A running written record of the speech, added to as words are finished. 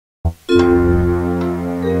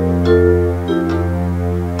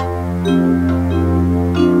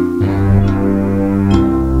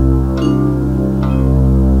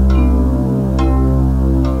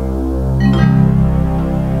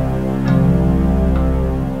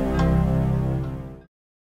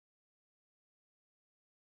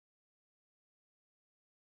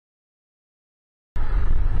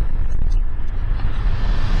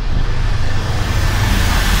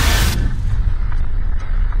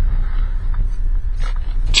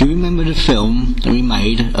Do you remember the film that we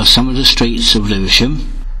made of some of the streets of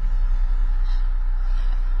Lewisham?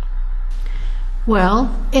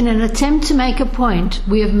 Well, in an attempt to make a point,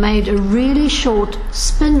 we have made a really short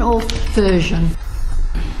spin-off version.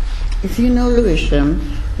 If you know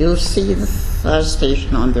Lewisham, you'll see the fire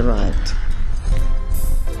station on the right.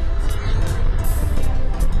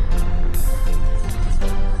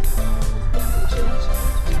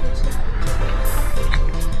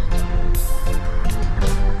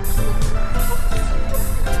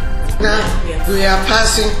 Now we are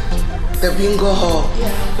passing the bingo hall,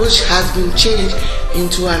 which has been changed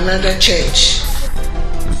into another church.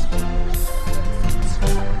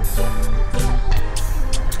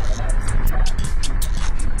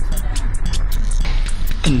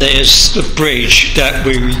 And there's the bridge that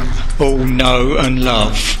we all know and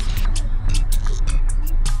love.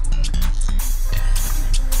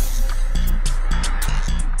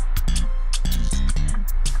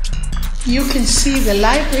 You can see the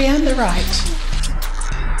library on the right.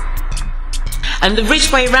 And the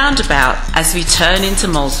Ridgeway roundabout as we turn into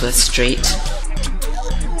Molesworth Street.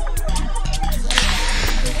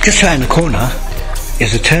 Just round the corner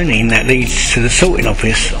is a turning that leads to the sorting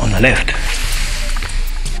office on the left.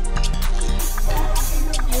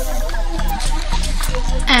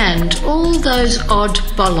 And all those odd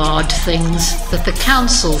bollard things that the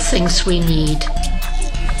council thinks we need.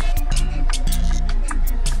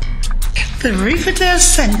 The Riverdale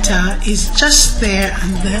Centre is just there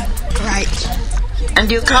on the right.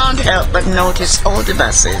 And you can't help but notice all the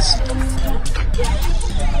buses.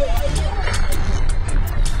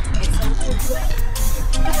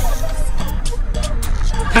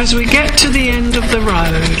 As we get to the end of the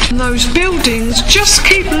road, those buildings just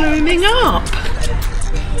keep looming up.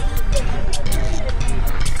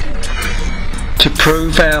 To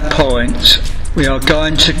prove our point, we are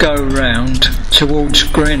going to go round towards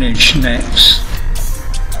Greenwich next.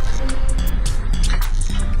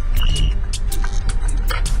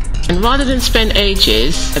 And rather than spend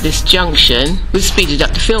ages at this junction, we've speeded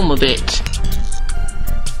up the film a bit.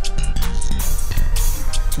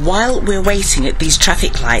 While we're waiting at these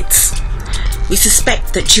traffic lights, we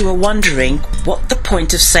suspect that you are wondering what the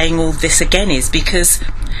point of saying all this again is, because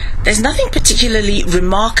there's nothing particularly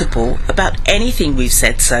remarkable about anything we've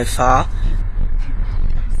said so far.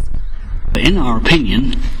 But in our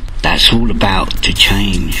opinion, that's all about to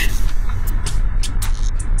change.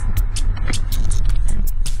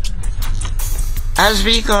 As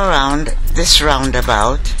we go around this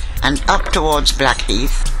roundabout and up towards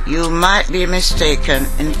Blackheath, you might be mistaken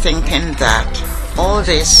in thinking that all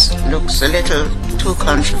this looks a little too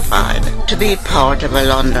countrified to be part of a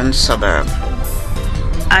London suburb.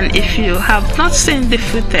 And if you have not seen the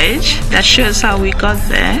footage that shows how we got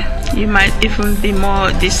there, you might even be more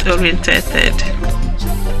disorientated.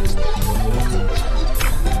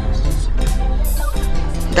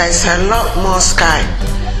 There's a lot more sky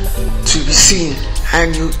to be seen,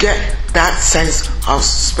 and you get that sense of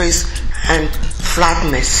space and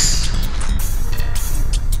flatness.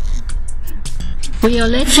 We are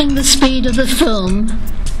letting the speed of the film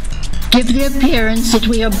give the appearance that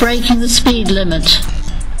we are breaking the speed limit.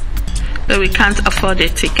 But we can't afford a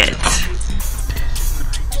ticket.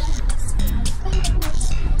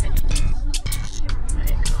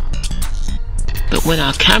 But when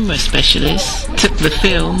our camera specialist took the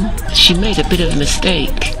film, she made a bit of a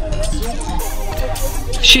mistake.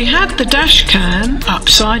 She had the dash cam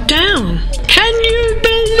upside down. Can you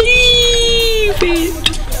believe it?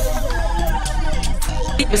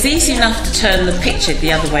 It was easy enough to turn the picture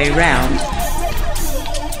the other way round.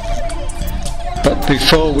 But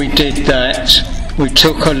before we did that, we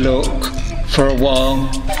took a look for a while.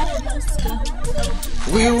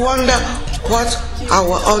 We wonder what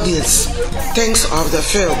our audience thinks of the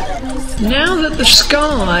film. Now that the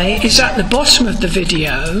sky is at the bottom of the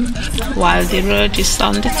video, While the road is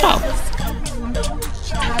on the top.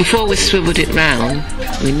 Before we swiveled it round,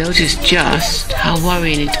 we noticed just how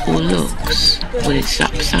worrying it all looks when it's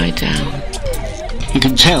upside down. You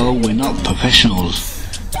can tell we're not professionals.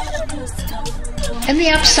 In the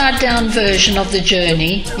upside-down version of the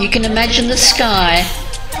journey, you can imagine the sky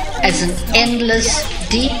as an endless,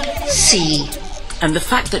 deep sea. And the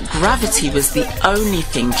fact that gravity was the only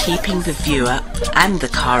thing keeping the viewer and the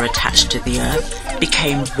car attached to the Earth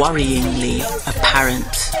became worryingly apparent.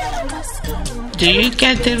 Do you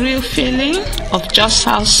get the real feeling of just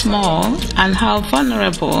how small and how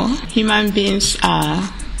vulnerable human beings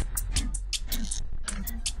are?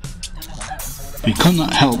 We could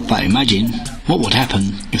not help but imagine what would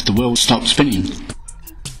happen if the world stopped spinning.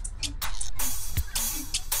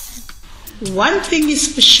 one thing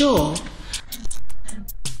is for sure,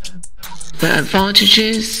 The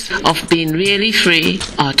advantages of being really free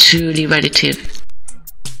are truly relative.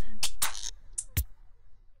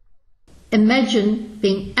 Imagine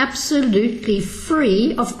being absolutely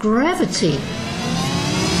free of gravity.